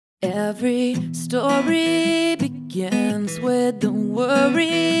Every story begins with the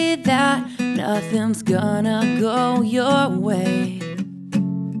worry that nothing's gonna go your way.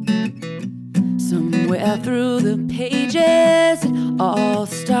 Somewhere through the pages, it all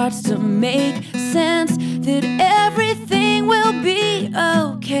starts to make sense that everything will be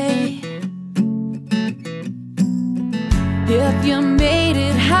okay. If you made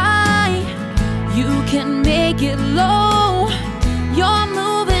it high, you can make it low. You're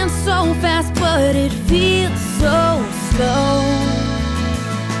moving so fast, but it feels so slow.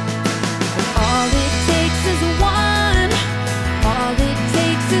 All it takes is one. All it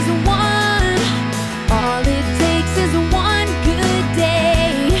takes is one. All it takes is one good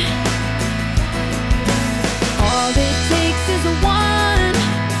day. All it takes is one.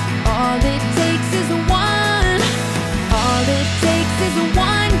 All it takes is one. All it takes is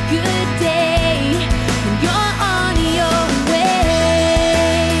one good day, and you're on your way.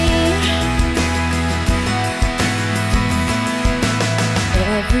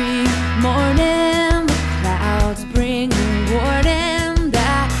 Every morning the clouds bring a warning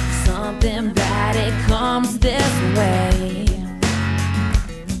that something bad, it comes this way.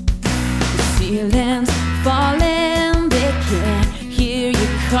 The ceiling's